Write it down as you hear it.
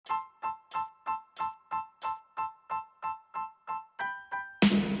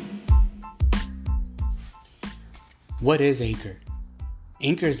What is Anchor?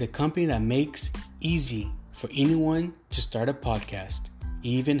 Anchor is a company that makes easy for anyone to start a podcast. It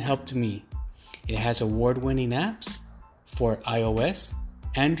even helped me. It has award-winning apps for iOS,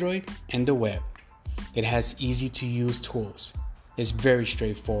 Android, and the web. It has easy-to-use tools. It's very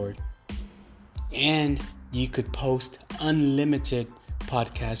straightforward. And you could post unlimited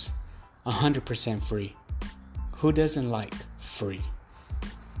podcasts 100% free. Who doesn't like free?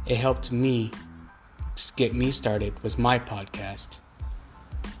 It helped me get me started with my podcast.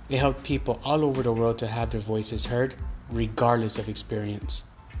 It helped people all over the world to have their voices heard, regardless of experience.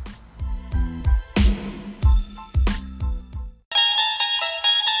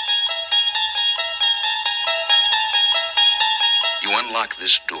 You unlock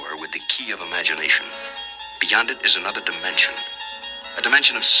this door with the key of imagination. Beyond it is another dimension. A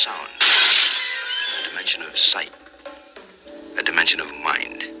dimension of sound. A dimension of sight. A dimension of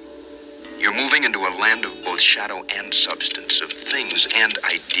mind. You're moving into a land of both shadow and substance, of things and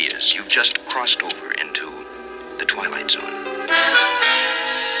ideas. You've just crossed over into the Twilight Zone.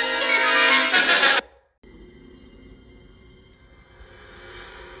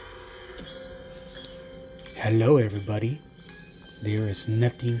 Hello, everybody. There is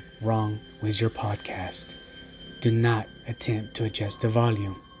nothing wrong with your podcast. Do not attempt to adjust the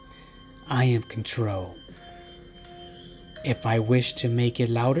volume. I am control. If I wish to make it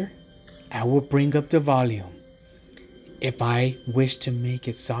louder, I will bring up the volume. If I wish to make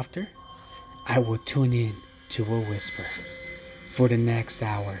it softer, I will tune in to a whisper. For the next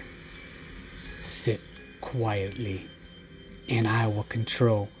hour, sit quietly, and I will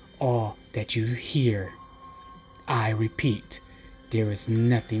control all that you hear. I repeat, there is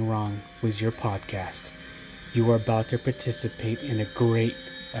nothing wrong with your podcast. You are about to participate in a great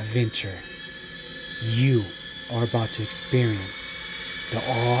adventure. You are about to experience the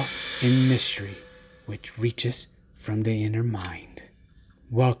awe and mystery which reaches from the inner mind.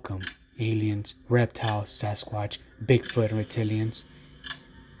 Welcome, aliens, reptiles, Sasquatch, Bigfoot, reptilians,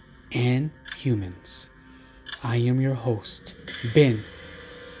 and humans. I am your host, Ben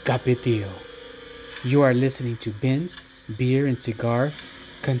Capitio. You are listening to Ben's Beer and Cigar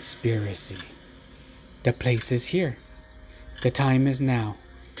Conspiracy. The place is here. The time is now.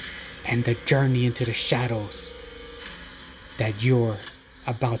 And the journey into the shadows that you're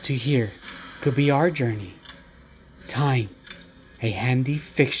about to hear could be our journey. Time, a handy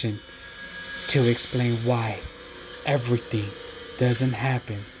fiction to explain why everything doesn't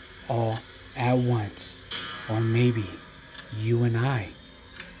happen all at once. Or maybe you and I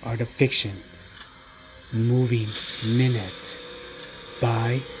are the fiction, moving minute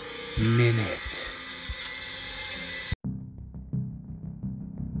by minute.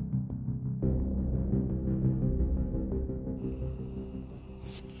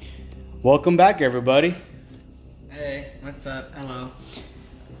 Welcome back, everybody. Hey, what's up? Hello.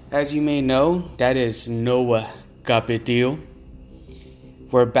 As you may know, that is Noah Capitio.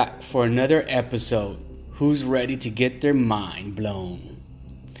 We're back for another episode. Who's ready to get their mind blown?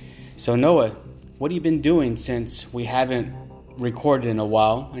 So Noah, what have you been doing since we haven't recorded in a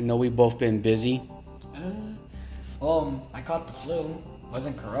while? I know we've both been busy. I caught the flu.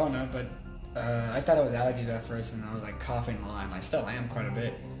 Wasn't corona, but I thought it was allergies at first, and I was like coughing Lyme. I still am quite a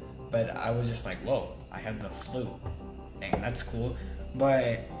bit. But I was just like, whoa, I had the flu. Dang, that's cool.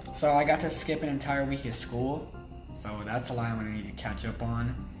 But, so I got to skip an entire week of school. So that's a lot I'm going to need to catch up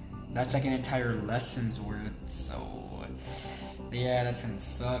on. That's like an entire lesson's worth. So, yeah, that's going to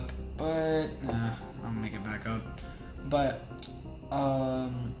suck. But, I'll make it back up. But,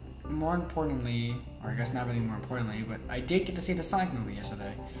 more importantly, or I guess not really more importantly, but I did get to see the Sonic movie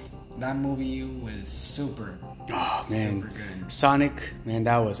yesterday. That movie was super. Oh, man. Super good. Sonic, man,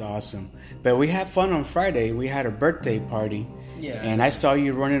 that was awesome. But we had fun on Friday. We had a birthday party. Yeah. And I saw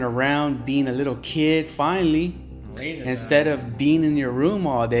you running around being a little kid finally. Laser Instead time. of being in your room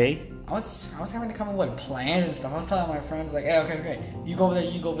all day. I was having to come up with plans and stuff. I was telling my friends, like, hey, okay. You go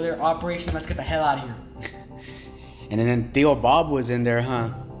over there. Operation, let's get the hell out of here. And then Theo Bob was in there, huh?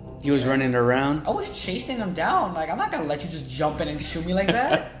 He was running around. I was chasing him down. Like, I'm not going to let you just jump in and shoot me like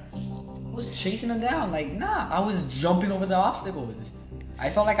that. I was chasing him down. Like, nah. I was jumping over the obstacles. I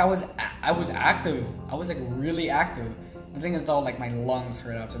felt like I was active. I was, like, really active. The thing is, though, like, my lungs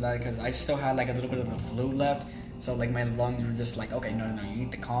hurt after that because I still had, like, a little bit of the flu left. So, like, my lungs were just like, okay, no, you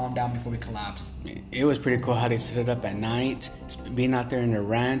need to calm down before we collapse. It was pretty cool how they set it up at night. Being out there in the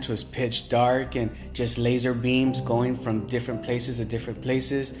ranch was pitch dark and just laser beams going from different places to different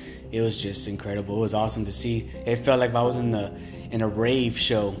places. It was just incredible. It was awesome to see. It felt like I was in a rave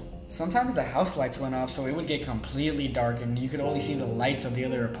show. Sometimes the house lights went off, so it would get completely dark, and you could only see the lights of the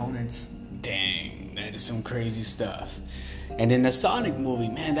other opponents. dang, that is some crazy stuff. And then the Sonic movie,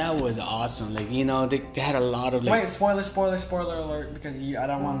 man, that was awesome. Like, you know, they had a lot of like. Wait, spoiler alert, because I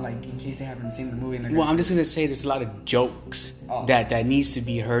don't want, like, in case they haven't seen the movie. Well, I'm just gonna say there's a lot of jokes that needs to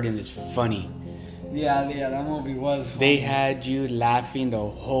be heard and it's funny. Yeah, that movie was funny. They had you laughing the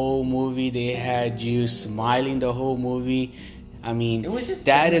whole movie. They had you smiling the whole movie. I mean, It was just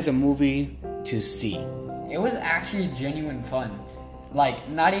that is a movie to see. It was actually genuine fun. Like,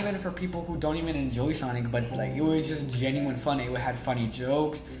 not even for people who don't even enjoy Sonic, but, like, it was just genuine fun. It had funny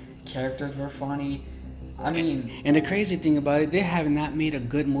jokes. Characters were funny. I mean... And the crazy thing about it, they have not made a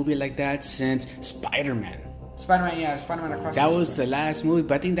good movie like that since Spider-Man. Spider-Man Across That was the last movie,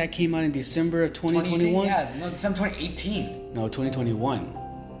 but I think that came out in December of 2021. Yeah, no, December 2018. No, 2021. Are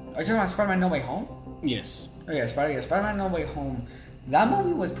you talking about Spider-Man No Way Home? Yes. Oh, yeah, Spider-Man No Way Home. That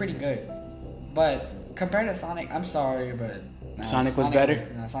movie was pretty good. But compared to Sonic, I'm sorry, but... Sonic was better?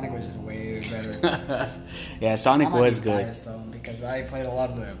 Sonic was just way better. Yeah, Sonic was good. Biased, though, because I played a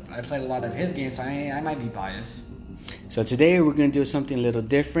lot of his games, so I might be biased. So today we're going to do something a little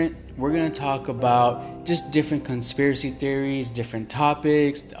different. We're going to talk about just different conspiracy theories, different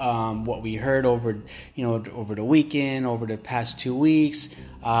topics, what we heard over the weekend, over the past 2 weeks.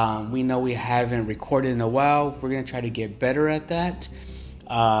 We know we haven't recorded in a while. We're going to try to get better at that.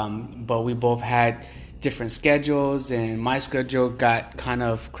 But we both had different schedules, and my schedule got kind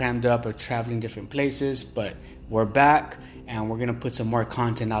of crammed up of traveling different places. But we're back, and we're going to put some more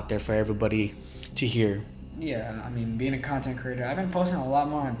content out there for everybody to hear. Yeah, I mean, being a content creator, I've been posting a lot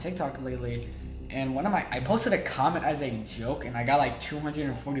more on TikTok lately, and I posted a comment as a joke, and I got like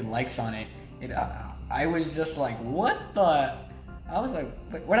 240 likes on it. And I was just like, what the? I was like,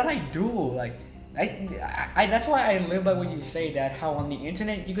 what did I do? Like, I that's why I live by what you say, that how on the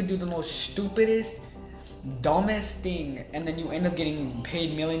internet you could do the most stupidest, dumbest thing, and then you end up getting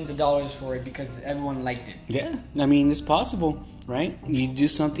paid millions of dollars for it because everyone liked it. Yeah, I mean, it's possible, right? You do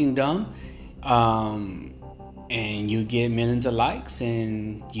something dumb, and you get millions of likes,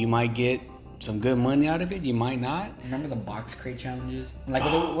 and you might get some good money out of it. You might not. Remember the box crate challenges? Like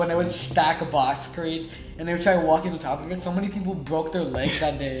when they would stack a box crates and they would try walking on top of it. So many people broke their legs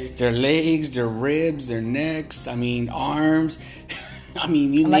that day. Their legs, their ribs, their necks. I mean, arms. I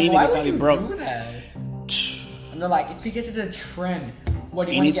mean, you name it, why it would probably you broke. do that? And they're like, it's because it's a trend. What,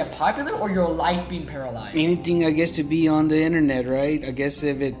 do you want to get popular or your life being paralyzed? Anything, I guess, to be on the internet, right? I guess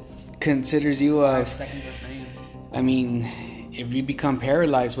if it considers you 5 seconds of fame. I mean, if you become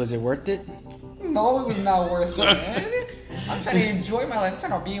paralyzed, was it worth it? No, it was not worth it, man. I'm trying to enjoy my life. I'm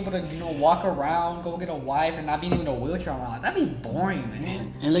trying to be able to, walk around, go get a wife, and not being in a wheelchair around. That'd be boring,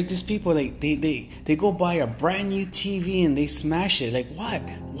 man. And like these people, like they go buy a brand new TV and they smash it. Like, what?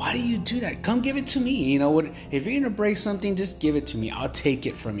 Why do you do that? Come give it to me. You know what? If you're gonna break something, just give it to me. I'll take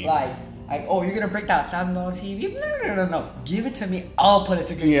it from you. Like, oh, you're gonna break that $1,000 TV? No. Give it to me. I'll put it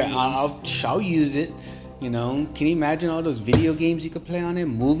to good use. Yeah, I'll use it. You know, can you imagine all those video games you could play on it,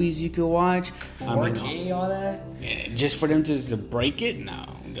 movies you could watch? 4K, all that? Yeah, just for them to break it? No.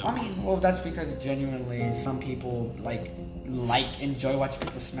 I mean, well, that's because genuinely some people enjoy watching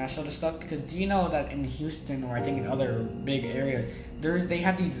people smash other stuff. Because do you know that in Houston, or I think in other big areas, they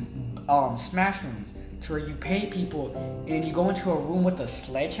have these smash rooms to where you pay people and you go into a room with a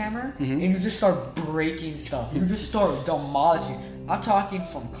sledgehammer and you just start breaking stuff. You just start demolishing. I'm talking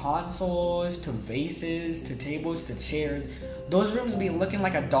from consoles to vases to tables to chairs. Those rooms be looking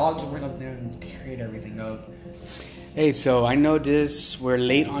like a dog's went up there and teared everything up. Hey, so I know we're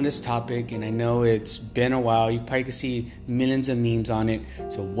late on this topic, and I know it's been a while. You probably can see millions of memes on it.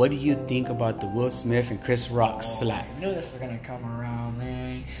 So what do you think about the Will Smith and Chris Rock slap? I knew this was gonna come around,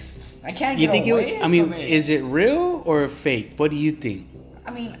 man. I can't You get think away I mean, from it. is it real or fake? What do you think?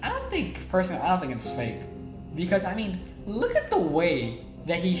 I mean, I don't think it's fake. Because, I mean, look at the way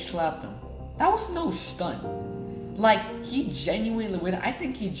that he slapped him. That was no stunt. Like, I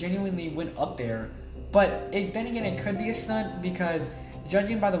think he genuinely went up there. But then again, it could be a stunt because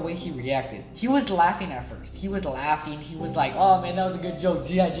judging by the way he reacted, he was laughing at first. He was laughing. He was like, oh man, that was a good joke.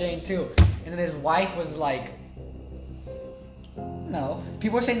 G.I. Jane too. And then his wife was like, no.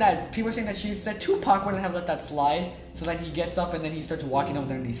 People are saying that she said Tupac wouldn't have let that slide. So then he gets up and then he starts walking over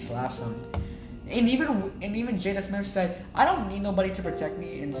there and he slaps him. And even Jada Smith said, I don't need nobody to protect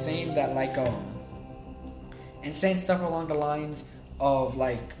me, and saying that and saying stuff along the lines of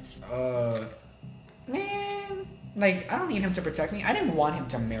man, I don't need him to protect me. I didn't want him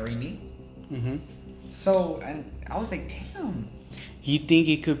to marry me. Mm-hmm. So, and I was like, damn. You think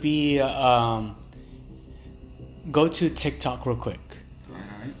it could be go to TikTok real quick.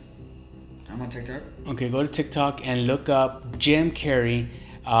 Alright. I'm on TikTok. Okay, go to TikTok and look up Jim Carrey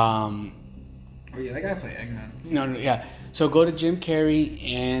Oh yeah, that guy played Eggman. No, yeah. So go to Jim Carrey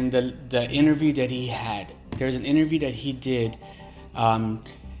and the interview that he had. There's an interview that he did. Oh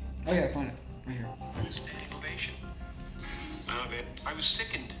yeah, I found it right here. Standing ovation. I was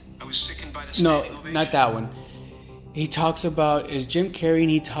sickened. I was sickened by the No, standing ovation. not that one. He talks about is Jim Carrey, and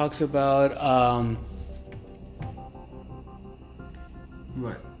he talks about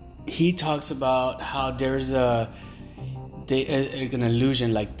What? he talks about how there's an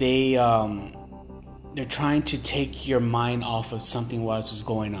illusion, like they're trying to take your mind off of something while this is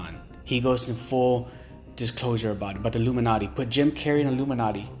going on. He goes in full disclosure about it, but the Illuminati. Put Jim Carrey in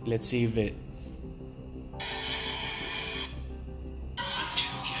Illuminati. Let's see if it.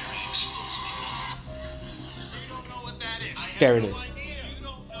 There it is. You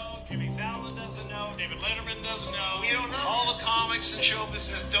don't know. Jimmy Fallon doesn't know. David Letterman doesn't know. We don't know. All the comics and show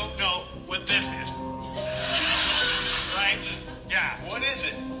business don't know what this is. Right? Yeah. What is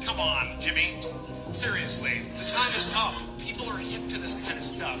it? Come on, Jimmy. Seriously, the time is up. People are hip to this kind of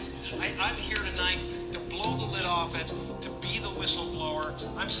stuff. I'm here tonight to blow the lid off it, to be the whistleblower.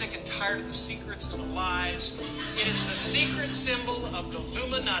 I'm sick and tired of the secrets and the lies. It is the secret symbol of the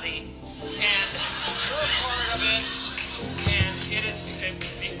Illuminati, and you're a part of it. And it is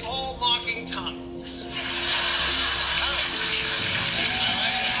the all-mocking tongue. The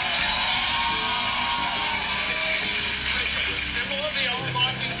symbol of the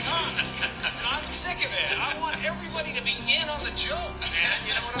all-mocking tongue. And I'm sick of it. I want everybody to be in on the joke, man.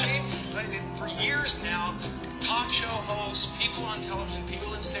 You know what I mean? For years now, talk show hosts, people on television,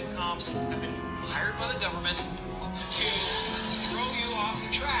 people in sitcoms have been hired by the government to throw you off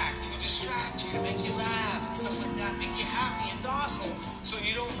the track, to distract you, to make you laugh, and stuff like that, make you happy and docile, so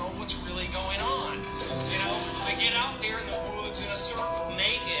you don't know what's really going on. You know, they get out there in the woods in a circle,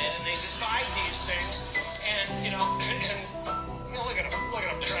 naked, and they decide these things, and you know, look at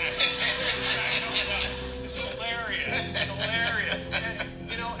them trying. It's hilarious,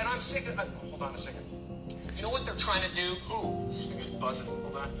 And, you know, and I'm sick of. Hold on a second. You know what they're trying to do? Ooh, this thing is buzzing.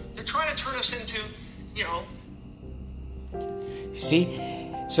 Hold on. They're trying to turn us into, you know. See?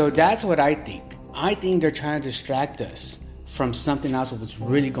 So that's what I think. I think they're trying to distract us from something else what's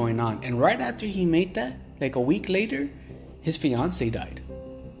really going on. And right after he made that, like a week later, his fiance died.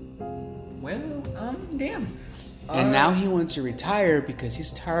 Well, damn. And now he wants to retire because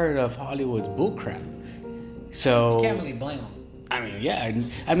he's tired of Hollywood's bullcrap. So You can't really blame him. I mean, yeah.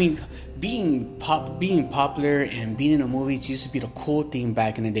 I mean, being popular and being in the movies used to be the cool thing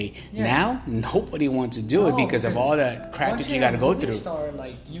back in the day. Yeah. Now, nobody wants to do it because of all that crap that you got to go through. Star,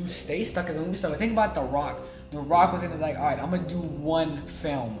 like, you stay stuck as a movie star. Think about The Rock. The Rock was in like, all right, I'm gonna do one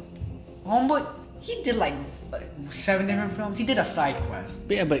film. But he did like 7 different films. He did a side quest.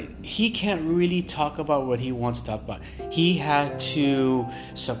 Yeah, but he can't really talk about what he wants to talk about. He had to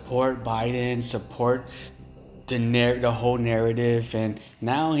support Biden, support the whole narrative, and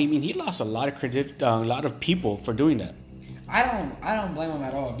now he lost a lot of credit, a lot of people for doing that. I don't blame him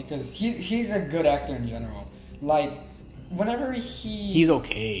at all because he's a good actor in general. Like whenever he's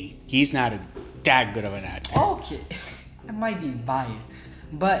okay. He's not that good of an actor. Okay, I might be biased,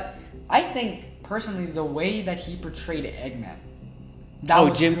 but I think personally the way that he portrayed Eggman.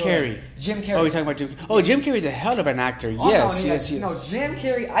 Jim Carrey. Jim Carrey. Oh, you're talking about Jim. Oh, Jim Carrey's a hell of an actor. Oh, yes. No, Jim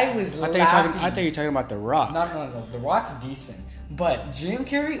Carrey. I was laughing. I thought you were talking about The Rock. No. The Rock's decent, but Jim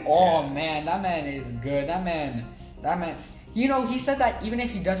Carrey. Oh man, that man is good. That man. You know, he said that even if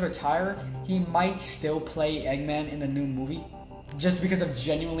he does retire, he might still play Eggman in the new movie, just because of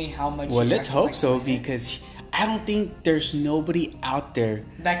genuinely how much. Well, let's hope so because I don't think there's nobody out there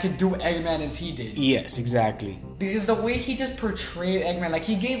that could do Eggman as he did. Yes, exactly. Because the way he just portrayed Eggman, like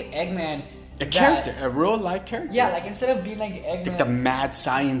he gave Eggman character, a real life character. Yeah, like instead of being like Eggman, like the mad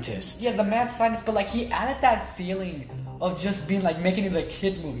scientist. Yeah, the mad scientist, but like he added that feeling of just being like making it a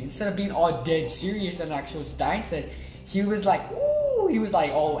kids movie instead of being all dead serious and actual dying says. He was like, ooh, he was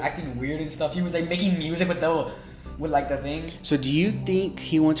like all acting weird and stuff. He was like making music with the thing. So do you think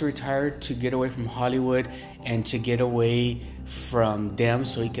he wants to retire to get away from Hollywood and to get away from them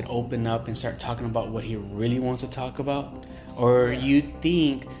so he can open up and start talking about what he really wants to talk about? Or you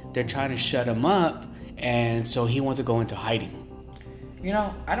think they're trying to shut him up and so he wants to go into hiding? You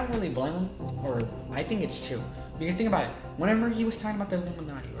know, I don't really blame him, or I think it's true. Because think about it, whenever he was talking about the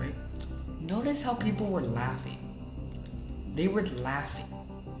Illuminati, right? Notice how people were laughing. They were laughing.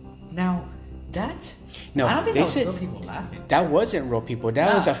 Now, I don't think that was real people laughing. That wasn't real people.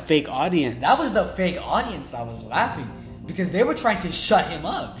 That was a fake audience. That was the fake audience that was laughing. because they were trying to shut him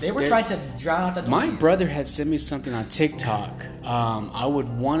up. They were trying to drown out the noise. My brother had sent me something on TikTok. I would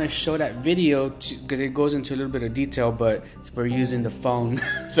want to show that video because it goes into a little bit of detail, but we're using the phone,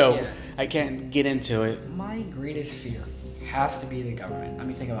 so Yeah. I can't get into it. My greatest fear has to be the government. I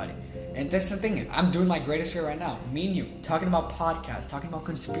mean, think about it. And that's the thing. I'm doing my greatest fear right now. Me and you talking about podcasts, talking about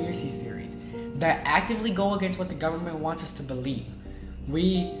conspiracy theories that actively go against what the government wants us to believe.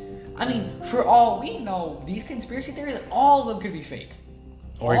 For all we know, these conspiracy theories, all of them could be fake.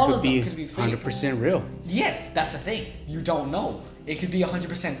 Or all it of could them be fake. 100% real. Yeah, that's the thing. You don't know. It could be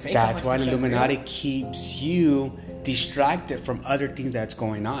 100% fake. That's why the 100% Illuminati real. keeps you distracted from other things that's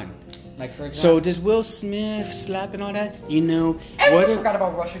going on. Like, for example, So this Will Smith slap and all that, everybody forgot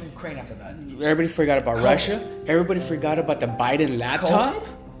about Russia and Ukraine after that. Everybody forgot about Russia. Everybody forgot about the Biden laptop.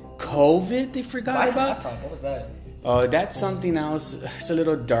 COVID they forgot Biden about. laptop, what was that? Oh, that's something else. It's a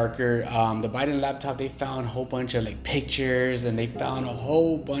little darker. The Biden laptop, they found a whole bunch of like pictures, and they found a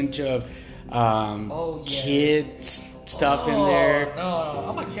whole bunch of kids stuff in there. No,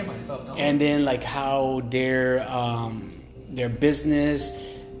 I'm gonna kill myself. Don't And then like how their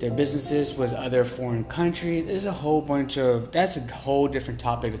businesses was other foreign countries. There's a whole bunch of, that's a whole different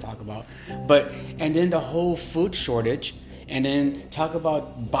topic to talk about. And then the whole food shortage, and then talk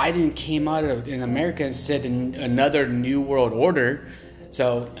about Biden came out in America and said another new world order.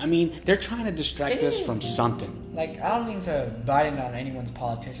 So I mean, they're trying to distract us from something. Like, I don't mean to Biden on anyone's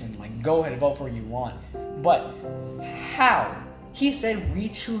politician. Like, go ahead and vote for who you want. But how? He said we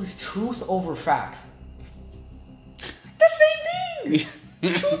choose truth over facts. The same thing.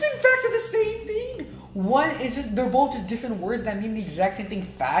 Truth and facts are the same thing. One is just, they're both just different words that mean the exact same thing.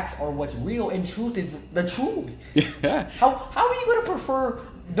 Facts are what's real, and truth is the truth. Yeah. How are you going to prefer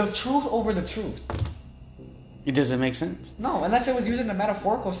the truth over the truth? It doesn't make sense. No, unless it was used in a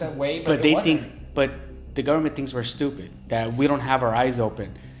metaphorical way. But the government thinks we're stupid, that we don't have our eyes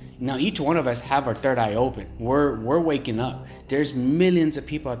open. Now each one of us have our third eye open. We're waking up. There's millions of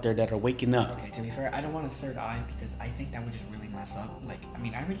people out there that are waking up. Okay, to be fair, I don't want a third eye because I think that would just really mess up. Like, I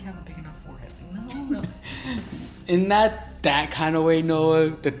mean, I already have a big enough forehead. Like, no. In that kind of way, Noah,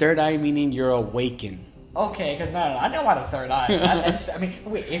 the third eye meaning you're awakened. Okay, because no, I don't want a third eye. I mean,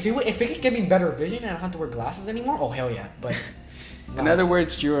 wait, if it could give me better vision and I don't have to wear glasses anymore, oh hell yeah. But In other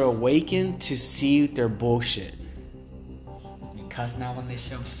words, you're awakened to see their bullshit. you cuss now on this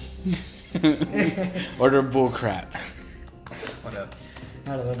show. Or their bullcrap. What up?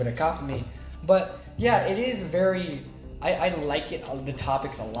 Not a little bit of coffee, me. But yeah, it is very. I like it. The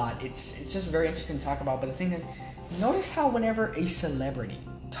topics a lot. It's just very interesting to talk about. But the thing is, notice how whenever a celebrity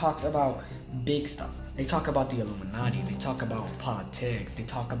talks about big stuff, they talk about the Illuminati, they talk about politics, they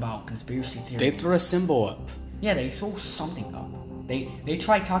talk about conspiracy theories. They throw a symbol up. Yeah, they throw something up. They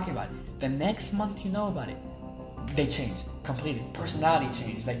try talking about it. The next month you know about it, they change completely. Personality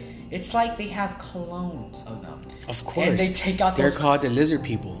change. It's like they have clones of them. Of course. And they take out. They're called the lizard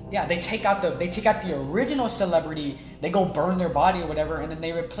people. Yeah, they take out the original celebrity. They go burn their body or whatever, and then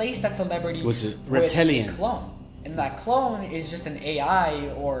they replace that celebrity Was it with reptilian? a clone. And that clone is just an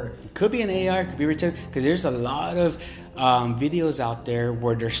AI or. Could be an AR, could be reptilian. Because there's a lot of videos out there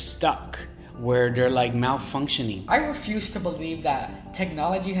where they're stuck, where they're like malfunctioning. I refuse to believe that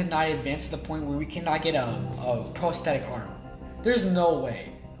technology has not advanced to the point where we cannot get a prosthetic arm. There's no way.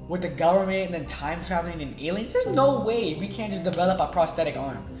 With the government and then time traveling and aliens, there's no way we can't just develop a prosthetic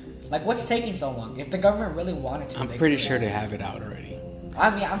arm. Like, what's taking so long? If the government really wanted to, I'm pretty sure they have it out already. I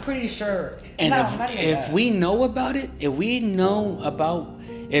mean, I'm pretty sure. And not even if that. we know about it,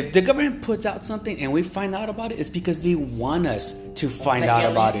 if the government puts out something and we find out about it, it's because they want us to find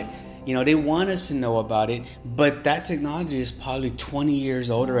out about it. You know, they want us to know about it, but that technology is probably 20 years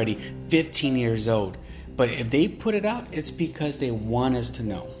old already, 15 years old. But if they put it out, it's because they want us to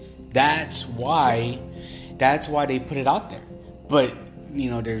know. That's why they put it out there. But, you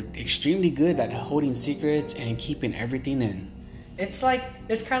know, they're extremely good at holding secrets and keeping everything in. It's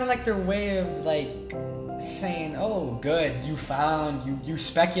kind of like their way of like saying, "Oh, good, you found, you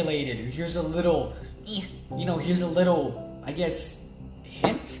speculated. Here's a little, I guess,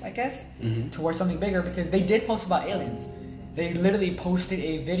 hint, towards something bigger." Because they did post about aliens. They literally posted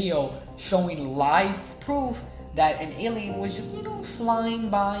a video showing live proof that an alien was just, flying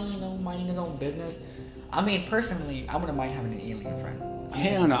by, minding his own business. I mean, personally, I wouldn't mind having an alien friend.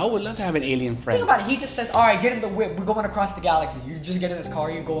 Hell no, I would love to have an alien friend. Think about it. He just says, "All right, get in the whip. We're going across the galaxy." You just get in this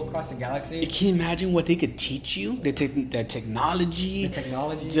car. You go across the galaxy. Can you imagine what they could teach you? The technology.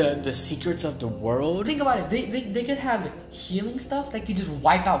 The secrets of the world. Think about it. They could have healing stuff. They could just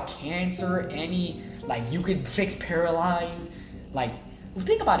wipe out cancer. You could fix paralyzed.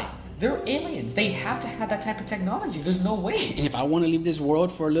 Think about it. They're aliens. They have to have that type of technology. There's no way. And if I want to leave this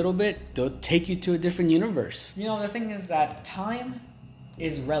world for a little bit, they'll take you to a different universe. You know, the thing is that time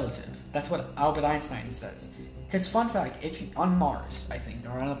is relative. That's what Albert Einstein says. Because fun fact, if you, on Mars, I think,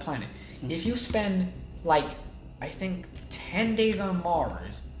 or on a planet, if you spend, like, I think 10 days on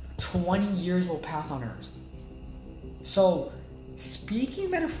Mars, 20 years will pass on Earth. So, speaking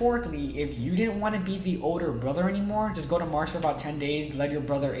metaphorically, if you didn't want to be the older brother anymore, just go to Mars for about 10 days, let your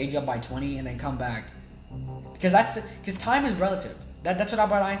brother age up by 20, and then come back. Because time is relative. That's what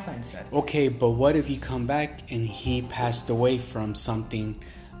Albert Einstein said. Okay, but what if you come back and he passed away from something,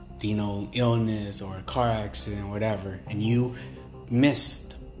 you know, illness or a car accident or whatever, and you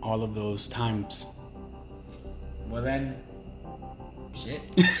missed all of those times? Well then, shit.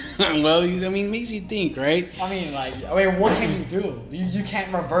 Well, I mean, it makes you think, right? I mean, what can you do? You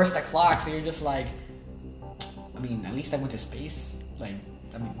can't reverse the clock, so you're just like, I mean, at least I went to space. Like,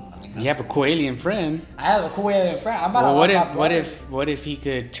 I mean. You have a cool alien friend. I have a cool alien friend. I'm about Well, to love my brother. what if he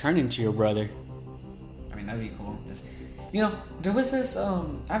could turn into your brother? I mean, that'd be cool. You know, there was this.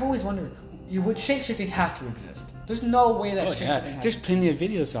 I've always wondered. Would shapeshifting has to exist? There's no way that shapeshifting. Has There's plenty of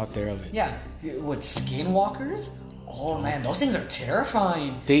videos out there of it. Yeah, with skinwalkers. Oh man, those things are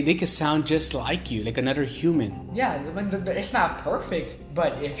terrifying. They could sound just like you, like another human. Yeah, I mean, it's not perfect,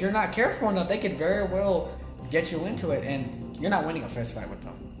 but if you're not careful enough, they could very well get you into it, and you're not winning a fist fight with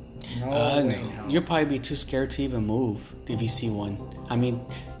them. No. You'll probably be too scared to even move if you see one. I mean,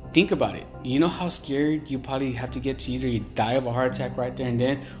 think about it. You know how scared you probably have to get to either you die of a heart attack right there and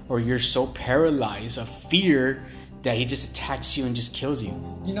then, or you're so paralyzed of fear that he just attacks you and just kills you.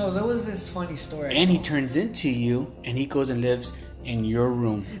 You know, there was this funny story. And he turns into you and he goes and lives in your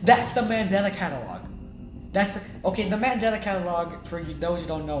room. That's the Mandela Catalog. The Mandela Catalog, for those who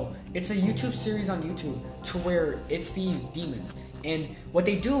don't know, it's a YouTube series on YouTube to where it's these demons. And what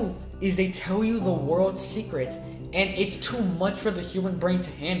they do is they tell you the world's secrets, and it's too much for the human brain to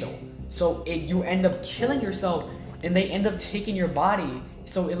handle. So you end up killing yourself, and they end up taking your body,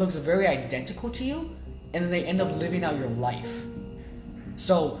 so it looks very identical to you, and then they end up living out your life.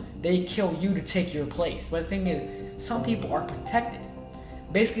 So they kill you to take your place. But the thing is, some people are protected.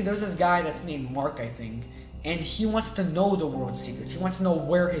 Basically, there's this guy that's named Mark, I think, and he wants to know the world's secrets. He wants to know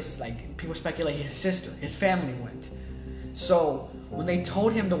where people speculate his sister, his family went. So when they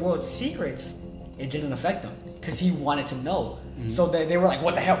told him the world's secrets, it didn't affect him because he wanted to know. Mm-hmm. So they were like,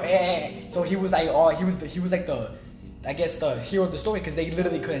 "What the hell?" So he was like, he was like the hero of the story because they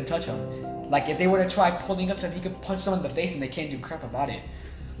literally couldn't touch him. Like if they were to try pulling up to him, he could punch them in the face and they can't do crap about it.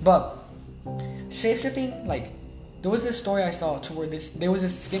 But shapeshifting, like there was this story I saw to where there was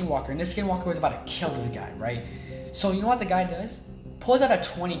this skinwalker, and this skinwalker was about to kill this guy, right? So you know what the guy does? Pulls out a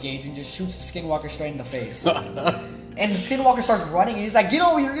 20 gauge and just shoots the skinwalker straight in the face. And the skinwalker starts running, and he's like, get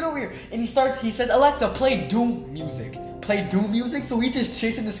over here. And he says, Alexa, play Doom music. So he's just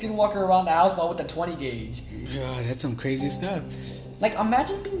chasing the skinwalker around the house with a 20 gauge. God, that's some crazy stuff. Like,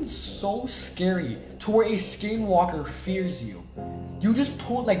 imagine being so scary to where a skinwalker fears you. You just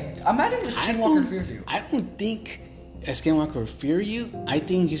pull, imagine the skinwalker fears you. I don't think a skinwalker will fear you. I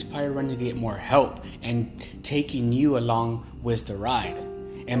think he's probably running to get more help and taking you along with the ride.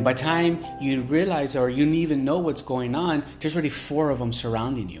 And by the time you realize or you don't even know what's going on, there's already 4 of them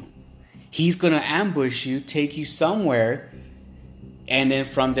surrounding you. He's going to ambush you, take you somewhere, and then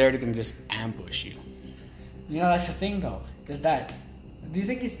from there they're going to just ambush you. You know, that's the thing though, is that the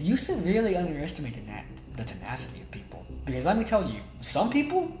thing is you severely underestimate the tenacity of people. Because let me tell you, some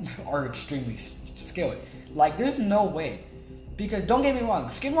people are extremely skilled. Like, there's no way. Because don't get me wrong,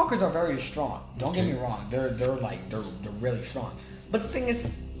 skinwalkers are very strong. Don't get me wrong, they're really strong. But the thing is,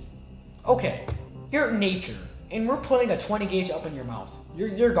 okay, you're nature, and we're putting a 20 gauge up in your mouth.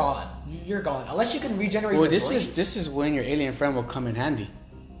 You're gone. You're gone. Unless you can regenerate. Well, your this brain. is when your alien friend will come in handy.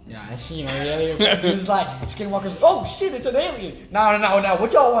 Yeah, you know, your alien friend is like skinwalkers. Oh shit, it's an alien. No.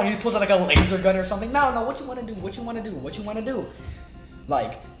 What y'all want? He pulls out like a laser gun or something. No. What you want to do?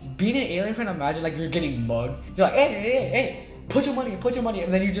 Like being an alien friend. Imagine like you're getting mugged. You're like, hey, put your money,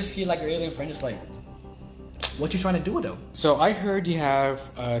 and then you just see like your alien friend just like. What you trying to do with them? So I heard you have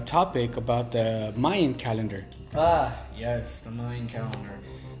a topic about the Mayan calendar. Yes, the Mayan calendar.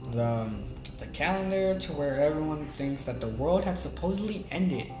 The calendar to where everyone thinks that the world had supposedly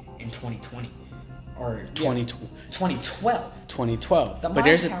ended in 2020. Or 2012. 2012. But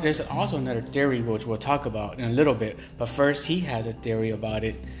there's also another theory which we'll talk about in a little bit. But first, he has a theory about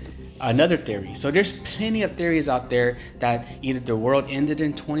it. Another theory. So there's plenty of theories out there that either the world ended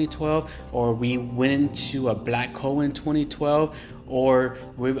in 2012, or we went into a black hole in 2012, or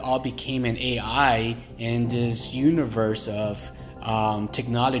we all became an AI in this universe of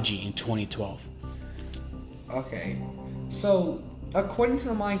technology in 2012. Okay, so according to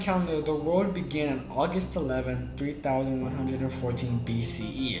the Mayan calendar, the world began on August 11, 3114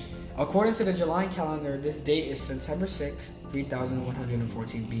 BCE. According to the Julian calendar, this date is September 6,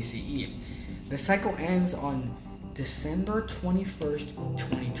 3114 BCE. The cycle ends on December 21st,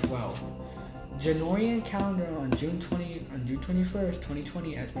 2012. Gregorian calendar on June 21st,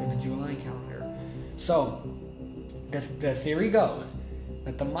 2020, as per the Julian calendar. So, the theory goes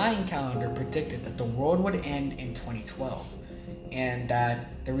that the Mayan calendar predicted that the world would end in 2012, and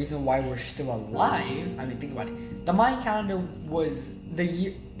that the reason why we're still alive. I mean, think about it. The Mayan calendar was the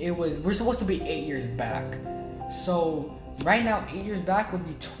year. We're supposed to be 8 years back. So right now, 8 years back would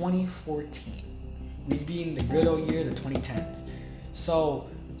be 2014. We'd be in the good old year, the 2010s. So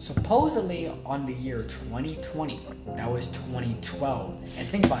supposedly on the year 2020, that was 2012. And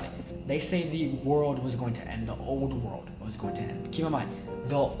think about it. They say the world was going to end. The old world was going to end. Keep in mind,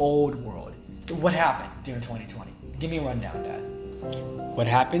 the old world. What happened during 2020? Give me a rundown, Dad. What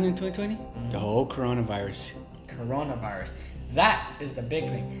happened in 2020? The whole coronavirus. Coronavirus. That is the big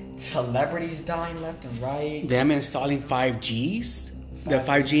thing. Celebrities dying left and right. Them installing 5Gs, the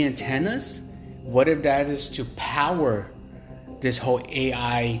 5G antennas. What if that is to power this whole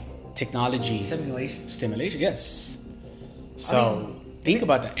AI technology? Stimulation, yes. So think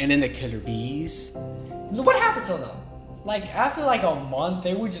about that. And then the killer bees. What happened to them? Like after like a month,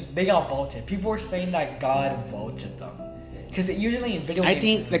 they got voted. People were saying that God voted them. Because usually in video games, I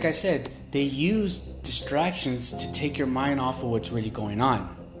think, like I said, they use distractions to take your mind off of what's really going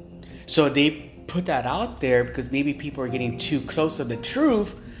on. So they put that out there because maybe people are getting too close to the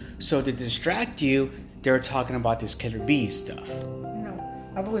truth. So to distract you, they're talking about this killer bee stuff.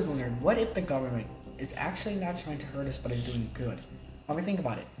 I've always wondered, what if the government is actually not trying to hurt us, but is doing good? I mean, think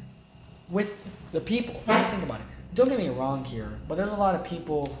about it. With the people, think about it. Don't get me wrong here, but there's a lot of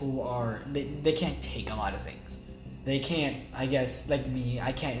people who are, they can't take a lot of things. They can't, I guess, like me,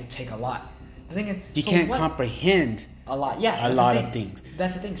 I can't take a lot. The thing is, you can't comprehend a lot. Yeah, a lot of things.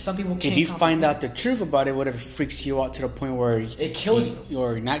 That's the thing. Some people can't. If you find out the truth about it, what if it freaks you out to the point where it kills you,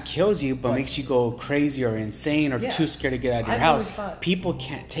 or not kills you, but makes you go crazy or insane or too scared to get out of your house? People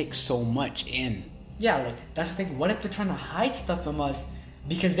can't take so much in. Yeah, like that's the thing. What if they're trying to hide stuff from us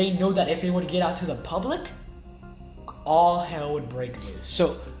because they know that if they were to get out to the public, all hell would break loose?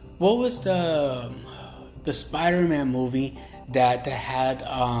 So, what was the Spider-Man movie that had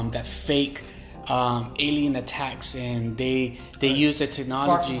that fake alien attacks, and they use the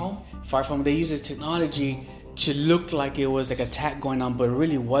technology Far From Home. They use the technology to look like it was like an attack going on, but it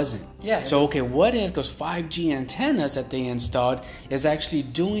really wasn't. Yeah. So okay, what if those 5G antennas that they installed is actually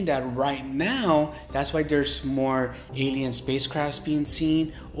doing that right now? That's why there's more alien spacecrafts being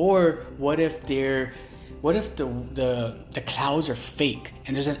seen. Or what if the clouds are fake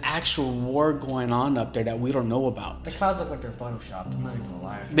and there's an actual war going on up there that we don't know about? The clouds look like they're photoshopped. I'm not even gonna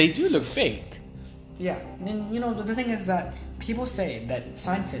lie. They do look fake. Yeah, and the thing is that people say, that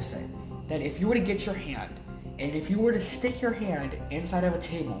scientists say, that if you were to get your hand, and if you were to stick your hand inside of a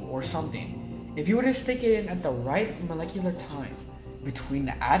table or something, if you were to stick it in at the right molecular time between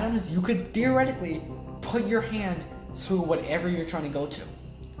the atoms, you could theoretically put your hand through whatever you're trying to go to.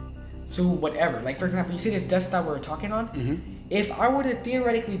 So whatever, like for example, you see this desk that we're talking on? Mm-hmm. If I were to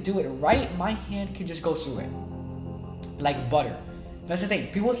theoretically do it right, my hand could just go through it. Like butter. That's the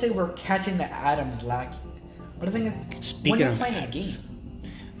thing. People say we're catching the atoms lacking. But the thing is, speaking when you're of playing atoms, a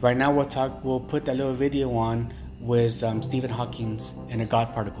game, right now we'll put that little video on with Stephen Hawking's and a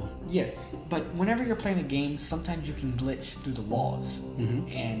God particle. Yes, but whenever you're playing a game, sometimes you can glitch through the walls. Mm-hmm.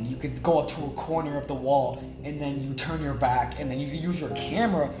 And you could go up to a corner of the wall, and then you turn your back, and then you use your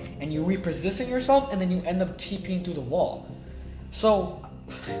camera, and you reposition yourself, and then you end up TPing through the wall. So,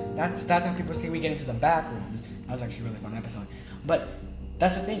 that's how people say we get into the back rooms. That was actually a really fun episode. But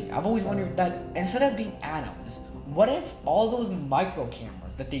that's the thing. I've always wondered that instead of being atoms, what if all those micro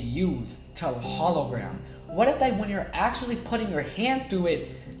cameras that they use to hologram, what if that when you're actually putting your hand through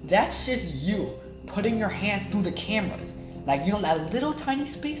it, that's just you putting your hand through the cameras? Like, that little tiny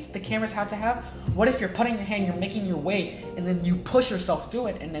space that the cameras have to have? What if you're putting your hand, you're making your way, and then you push yourself through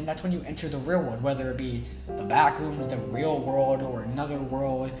it, and then that's when you enter the real world, whether it be the back rooms, the real world, or another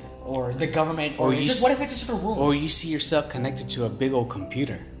world, or the government, or what if it's just a room? Or you see yourself connected to a big old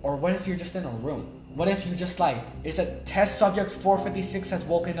computer. Or what if you're just in a room? What if you just it's a test subject 456 has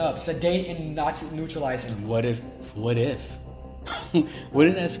woken up, sedate and not neutralizing? What if?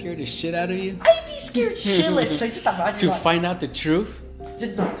 Wouldn't that scare the shit out of you? I'd be scared shitless. Like, just imagine to find out the truth?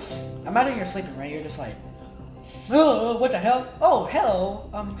 Just imagine you're sleeping, right? You're just like, oh, what the hell? Oh, hello.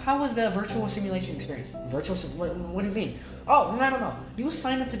 How was the virtual simulation experience? What do you mean? Oh, no. You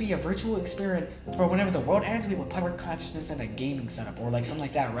sign up to be a virtual experience for whenever the world ends, we will put our consciousness in a gaming setup or like something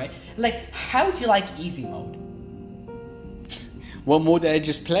like that, right? Like, how would you like easy mode? What mode did I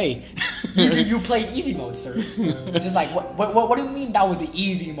just play? You played easy mode, sir. Just like, what do you mean that was the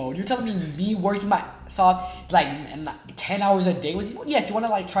easy mode? You're telling me working myself like 10 hours a day with you? Yes, you want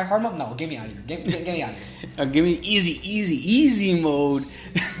to like try hard mode? No, get me out of here. Get me out of here. Give me easy mode.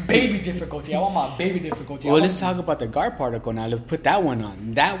 Baby difficulty. I want my baby difficulty. Well, let's talk about the guard particle now. Let's put that one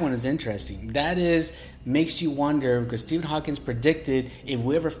on. That one is interesting. That makes you wonder, because Stephen Hawking predicted if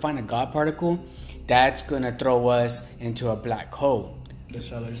we ever find a God particle, that's going to throw us into a black hole.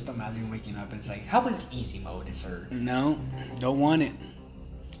 So just imagine waking up and it's like, how was easy mode, sir? No, don't want it.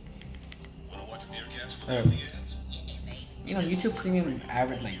 Want to watch Meerkats without the ads? You know, YouTube Premium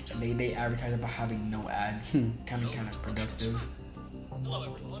they advertise about having no ads. Kind of productive. Hello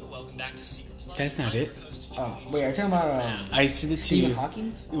everyone, welcome back to Secret Plus. That's not it. Oh, wait, are you talking about I sent it to Stephen you.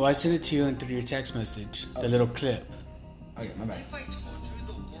 Hawking? Well, I sent it to you and through your text message. The little clip. Okay, my bad. If I told you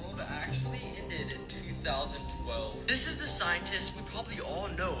the world actually ended in 2012, this is the scientist we probably all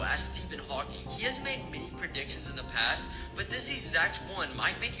know as Stephen Hawking. He has made many predictions in the past, but this exact one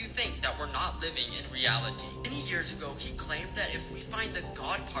might make you think that we're not living in reality. Many years ago, he claimed that if we find the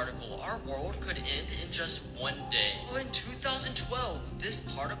God particle, our world could end in just one day. Well, in 2012, this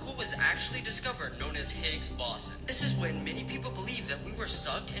particle was actually discovered, known as Higgs boson. This is when many people believe that we were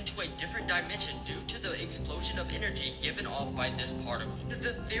sucked into a different dimension due to the explosion of energy given off by this particle.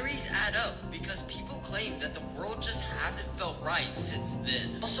 The theories add up because people claim that the world just hasn't felt right since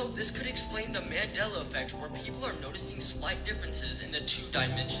then. Also, this could explain the Mandela effect, where people are noticing slight differences in the two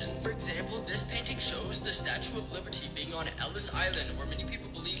dimensions. For example, this painting shows the Statue of Liberty being on Ellis Island, where many people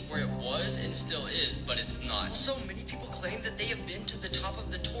believe where it was and still is, but it's not. Also, many people claim that they have been to the top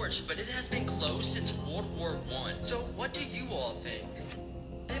of the torch, but it has been closed since World War I. So what do you all think?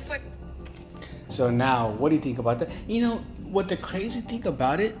 So now, what do you think about that? You know, what the crazy thing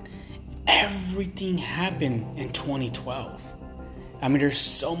about it, everything happened in 2012. I mean, there's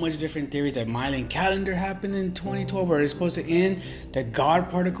so much different theories that Mayan calendar happened in 2012, or it's supposed to end. The God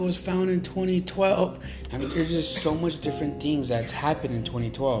particle was found in 2012. I mean, there's just so much different things that's happened in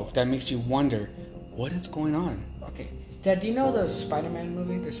 2012 that makes you wonder, what is going on? Okay. Dad, do you know the Spider-Man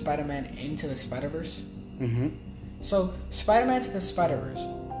movie? The Spider-Man Into the Spider-Verse? Mm-hmm. So, Spider-Man to the Spider-Verse.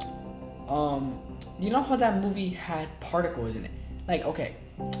 You know how that movie had particles in it? Like, okay.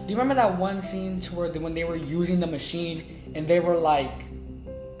 Do you remember that one scene to where when they were using the machine and they were like,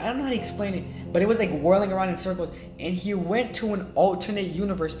 I don't know how to explain it, but it was like whirling around in circles, and he went to an alternate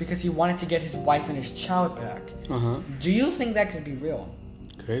universe because he wanted to get his wife and his child back. Do you think that could be real?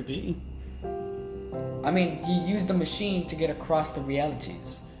 Could be. I mean, he used the machine to get across the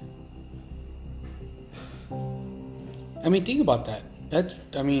realities. I mean, think about that.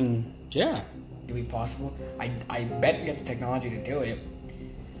 Yeah. Could be possible. I bet we have the technology to do it.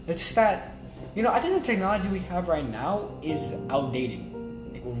 It's just that, you know, I think the technology we have right now is outdated.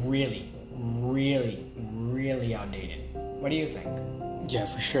 Like, really, really, really outdated. What do you think? Yeah,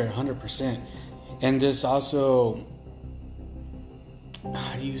 for sure, 100%. And this also,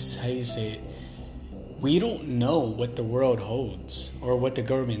 how do you say it? We don't know what the world holds or what the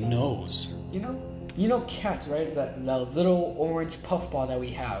government knows. You know cats, right? The little orange puffball that we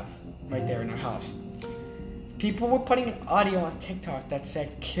have right there in our house. People were putting an audio on TikTok that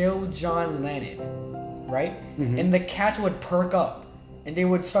said, "Kill John Lennon," right? Mm-hmm. And the cats would perk up and they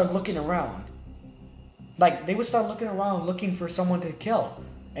would start looking around. Like, they would start looking around looking for someone to kill.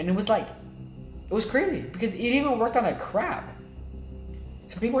 And it was crazy because it even worked on a crab.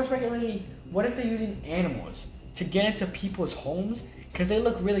 So people were speculating, what if they're using animals to get into people's homes? Because they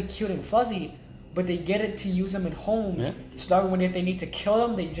look really cute and fuzzy, but they get it to use them in homes. Yeah. So that when if they need to kill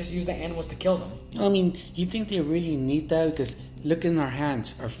them, they just use the animals to kill them. I mean, you think they really need that? Because look in our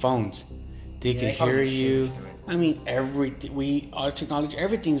hands, our phones. They can they probably hear should you. just do it. I mean, our technology,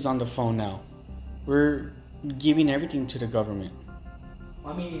 everything's on the phone now. We're giving everything to the government.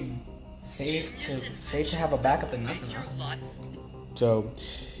 I mean, safe to have a backup than nothing. Huh? So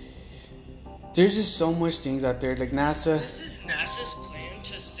there's just so much things out there, like NASA. This is NASA's plan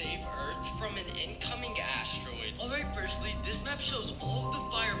to save Earth from an incoming asteroid. Alright, firstly, this map shows all of the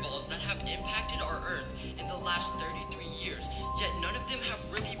fireballs that have impacted our Earth in the last 33 years, yet none of them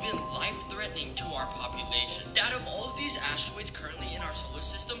have really been life-threatening to our population. Out of all of these asteroids currently in our solar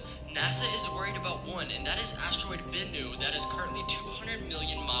system, NASA is worried about one, and that is asteroid Bennu, that is currently 200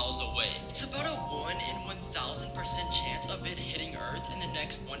 million miles away. It's about a 1 in 1,000% chance of it hitting Earth in the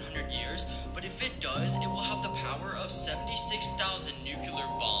next 100 years, but if it does, it will have the power of 76,000 nuclear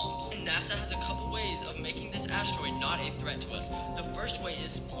bombs. And NASA has a couple ways of making this asteroid not a threat to us. The first way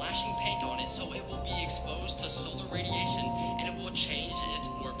is splashing paint on it so it will be exposed to solar radiation and it will change its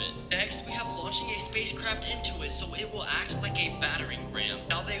orbit. Next, we have launching a spacecraft into it so it will act like a battering ram.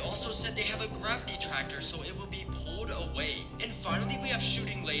 Now, they also said they have a gravity tractor so it will be pulled away. And finally, we have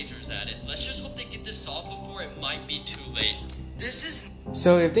shooting lasers at it. Let's just hope they get this solved before it might be too late. This is...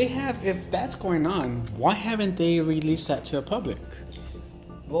 So if that's going on, why haven't they released that to the public?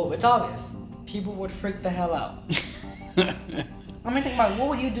 Well, it's obvious. People would freak the hell out. I mean, think about it. What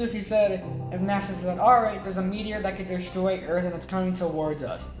would you do if NASA said, alright, there's a meteor that could destroy Earth and it's coming towards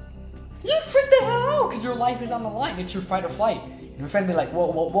us? You'd freak the hell out because your life is on the line. It's your fight or flight. And your friend would be like,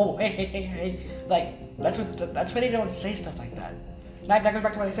 whoa, hey. Like, that's why they don't say stuff like that. Like, that goes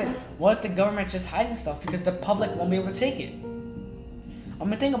back to what I said. What if the government's just hiding stuff because the public won't be able to take it? I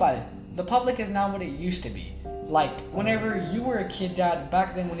mean, think about it. The public is not what it used to be. Like, whenever you were a kid, Dad,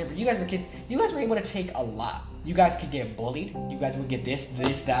 back then, whenever you guys were kids, you guys were able to take a lot. You guys could get bullied. You guys would get this,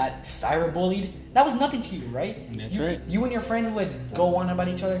 that, cyberbullied. That was nothing to you, right? That's right. You and your friends would go on about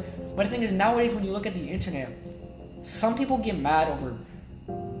each other. But the thing is, nowadays, when you look at the internet, some people get mad over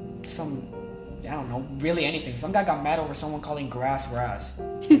I don't know, really anything. Some guy got mad over someone calling grass.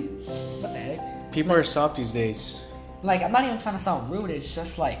 What the heck? People are soft these days. Like, I'm not even trying to sound rude. It's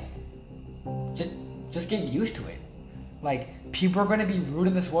just like, just get used to it. Like, people are gonna be rude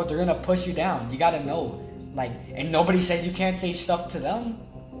in this world. They're gonna push you down. You gotta know. Like, and nobody says you can't say stuff to them.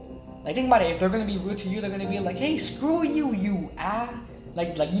 Like, think about it. If they're gonna be rude to you, they're gonna be like, hey, screw you,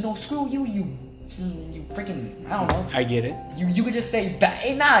 like, screw you, you freaking, I don't know. I get it. You could just say,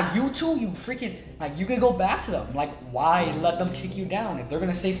 hey, nah, you too, you freaking, like, you could go back to them. Like, why let them kick you down? If they're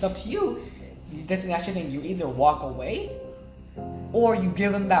gonna say stuff to you, that's your thing. You either walk away, or you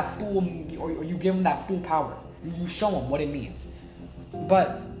give them that full, or you give them that full power. You show them what it means.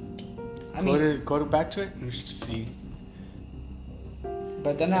 But I mean, go back to it and see.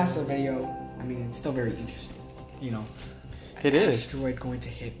 But the NASA video, I mean, it's still very interesting. You know, it is. Asteroid going to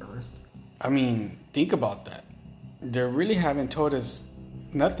hit Earth. I mean, think about that. They really haven't told us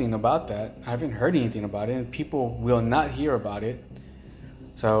nothing about that. I haven't heard anything about it, and people will not hear about it.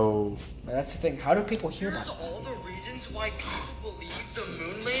 So, but that's the thing. How do people hear Here's about it? all the reasons why people believe the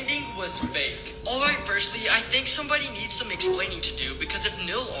moon landing was fake. Alright, firstly, I think somebody needs some explaining to do, because if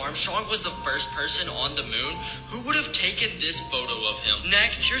Neil Armstrong was the first person on the moon, who would have taken this photo of him?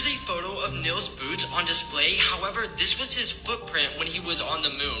 Next, here's a photo of Neil's boots on display. However, this was his footprint when he was on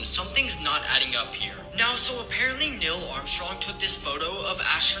the moon. Something's not adding up here. Now, so apparently Neil Armstrong took this photo of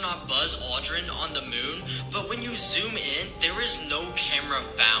astronaut Buzz Aldrin on the moon, but when you zoom in, there is no camera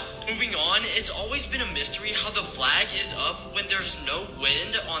found. Moving on, it's always been a mystery how the flag is up when there's no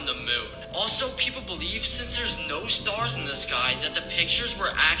wind on the moon. Also, people believe since there's no stars in the sky that the pictures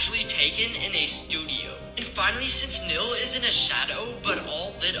were actually taken in a studio. And finally, since Neil is in a shadow but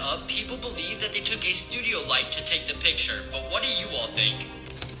all lit up, people believe that they took a studio light to take the picture. But what do you all think?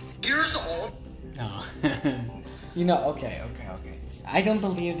 Here's all... No. You know, okay. I don't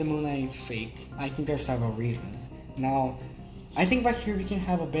believe the moon landing is fake. I think there's several reasons. Now, I think right here we can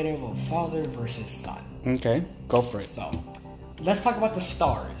have a bit of a father versus son. Okay, go for it. So, let's talk about the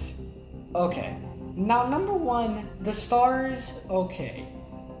stars. Okay. Now, number one, the stars, okay.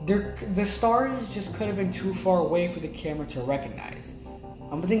 The stars just could have been too far away for the camera to recognize.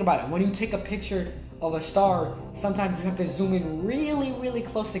 But think about it. When you take a picture of a star, sometimes you have to zoom in really, really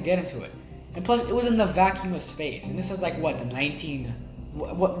close to get into it. And plus, it was in the vacuum of space. And this was like, what, the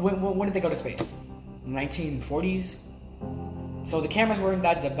when did they go to space? 1940s? So the cameras weren't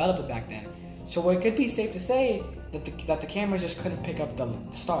that developed back then. So it could be safe to say that the cameras just couldn't pick up the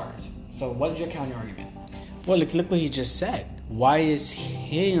stars. So what is your counter argument? Well, look what he just said. Why is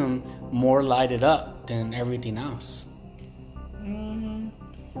him more lighted up than everything else?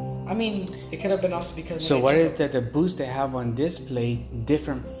 I mean, it could have been also because... So what is that the boost they have on display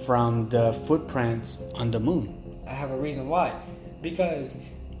different from the footprints on the moon? I have a reason why. Because,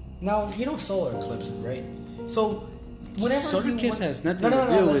 now, you know solar eclipses, right? So, whenever solar eclipse has nothing to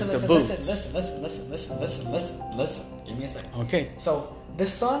do with the boost. Listen. Give me a second. Okay. So, the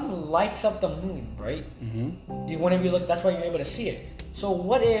sun lights up the moon, right? Mm-hmm. Whenever you look, that's why you're able to see it. So,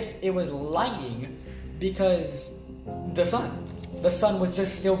 what if it was lighting because the sun was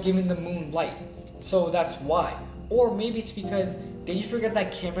just still giving the moon light? So, that's why. Or maybe it's because, did you forget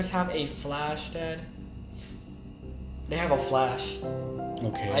that cameras have a flash, Dad? They have a flash.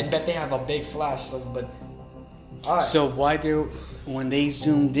 Okay. I bet they have a big flash, but... Alright. So why when they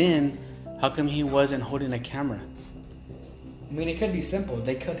zoomed in, how come he wasn't holding a camera? I mean, it could be simple.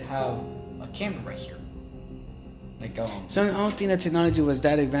 They could have a camera right here. Like, So I don't think that technology was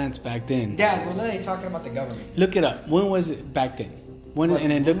that advanced back then. yeah, we're literally talking about the government. Look it up. When was it back then? When What,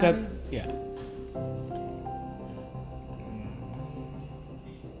 and then look up. moon? Yeah.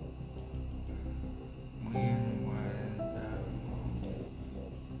 When was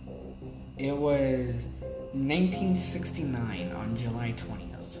It was 1969 on July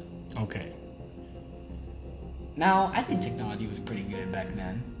 20th. Okay. Now, I think technology was pretty good back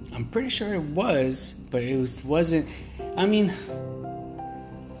then. I'm pretty sure it was, but wasn't. I mean,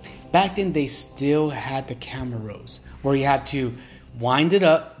 back then they still had the camera rolls where you had to wind it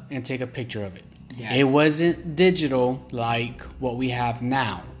up and take a picture of it. Yeah. It wasn't digital like what we have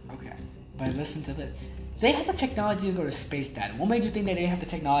now. Okay, but listen to this. They had the technology to go to space, Dad. What made you think they didn't have the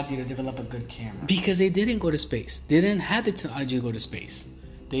technology to develop a good camera? Because they didn't go to space. They didn't have the technology to go to space.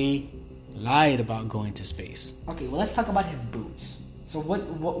 They lied about going to space. Okay, well, let's talk about his boots. So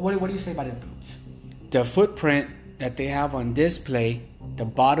what do you say about his boots? The footprint that they have on display, the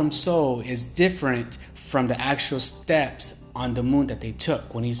bottom sole is different from the actual steps on the moon that they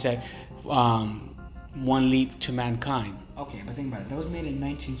took when he said one leap to mankind. Okay, but think about it. That was made in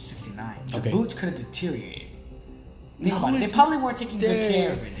 1969. The Okay. boots could have deteriorated. Think No, about it. They it's probably weren't taking good there.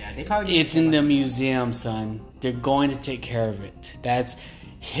 care of it, Dad. They probably didn't It's care in the about it. museum, son. They're going to take care of it. That's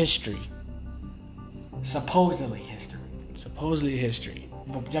history. Supposedly history. Supposedly history.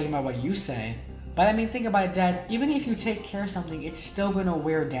 But judging by what you say, but I mean, think about it, Dad. Even if you take care of something, it's still gonna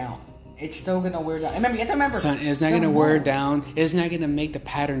wear down. It's still gonna wear down. Remember, you have to remember. Son, it's not the going to wear moon- down. It's not going to make the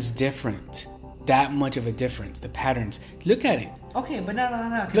patterns different. That much of a difference. The patterns. Look at it. Okay, but no.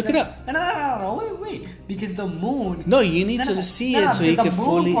 'cause Look it the- up. No, wait. Because the moon. No, you need to see it so you because can the moon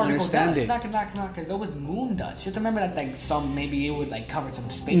fully particle understand does. it. Not because there was moon dust. You have to remember that, like, maybe it would, like, cover some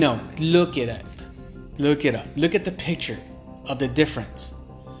space. No, on it. look it up. Look it up. Look at the picture of the difference.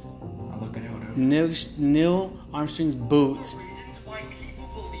 I'll look it up. Neil Armstrong's boots. Reasons why people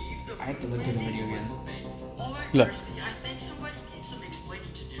believe the I have to look to the video again. Alright, Look. firstly, I think somebody needs some explaining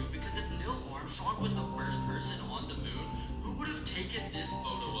to do because if Neil Armstrong was the first person on the moon, who would have taken this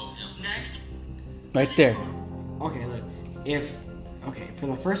photo of him? Next, Right there. Okay, look. For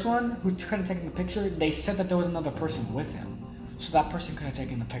the first one, who could have taken the picture, they said that there was another person with him. So that person could have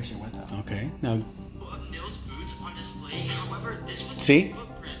taken the picture with him. Okay. Now, of Neil's boots on display. However, this was See? his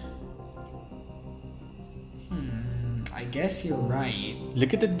footprint. I guess you're right.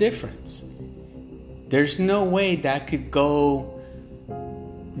 look at the difference. There's no way that could go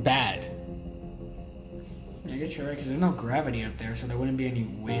bad. I guess you're right, because there's no gravity up there, so there wouldn't be any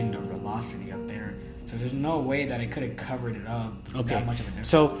wind or velocity up there. So there's no way that it could have covered it up. Okay. That much of a difference.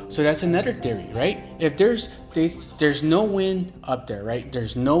 So that's another theory, right? If there's no wind up there, right?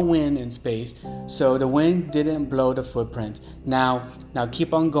 There's no wind in space, so the wind didn't blow the footprint. Now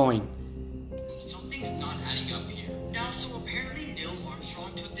keep on going. Something's not adding up here. Now, so apparently Neil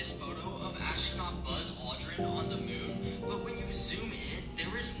Armstrong took this photo of astronaut Buzz Aldrin on the moon, but when you zoom in,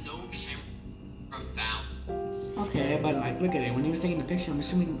 there is no camera found. Okay, but like, look at it. When he was taking the picture, I'm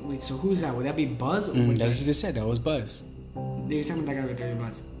assuming. Wait, so who's that? Would that be Buzz? Or would That's what they said. That was Buzz. they tell me that guy right there,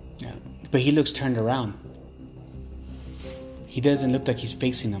 Buzz? Yeah, but he looks turned around. He doesn't look like he's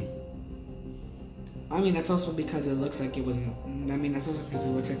facing them. I mean, that's also because it looks like it was. I mean, that's also because it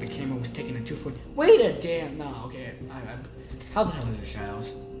looks like the camera was taking a 2 foot. Wait a damn. No, okay. How the hell are the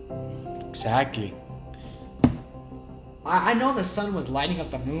shadows? Exactly. I know the sun was lighting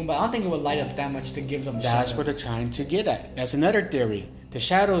up the moon, but I don't think it would light up that much to give them That's shadows. what they're trying to get at. That's another theory. The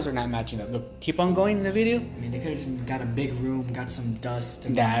shadows are not matching up. Look, keep on going in the video. I mean, they could have just got a big room, got some dust,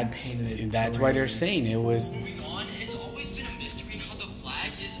 and then painted it. That's why they're gray. saying it was. Moving on, it's always been a mystery how the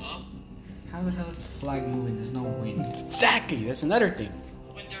flag is up How the hell is the flag moving? There's no wind. Exactly. That's another thing.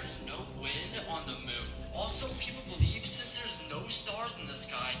 when there's no wind on the moon. Also, people believe since there's no stars in the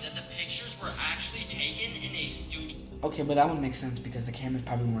sky that the pictures were actually taken in a studio. Okay, but that one makes sense because the cameras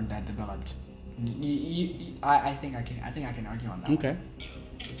probably weren't that developed. I think I can argue on that. Okay.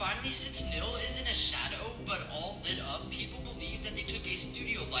 And finally, since Nil is in a shadow but all lit up, people believe that they took a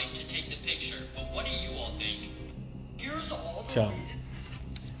studio light to take the picture. But what do you all think? Here's all the So- reasons.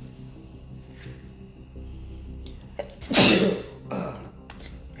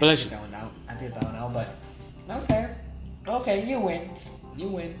 Bless you. That one out. I did that one out, but okay, you win.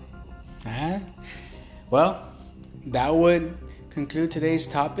 Well, that would conclude today's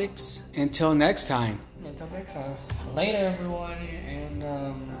topics. Until next time. Until next time. Later, everyone, and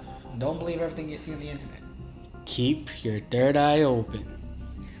don't believe everything you see on the internet. Keep your third eye open.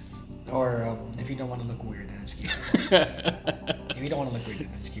 Or if you don't want to look weird, then just keep it closed. If you don't want to look weird, then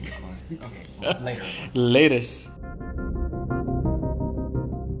just keep it closed. Okay, well, later. Latest.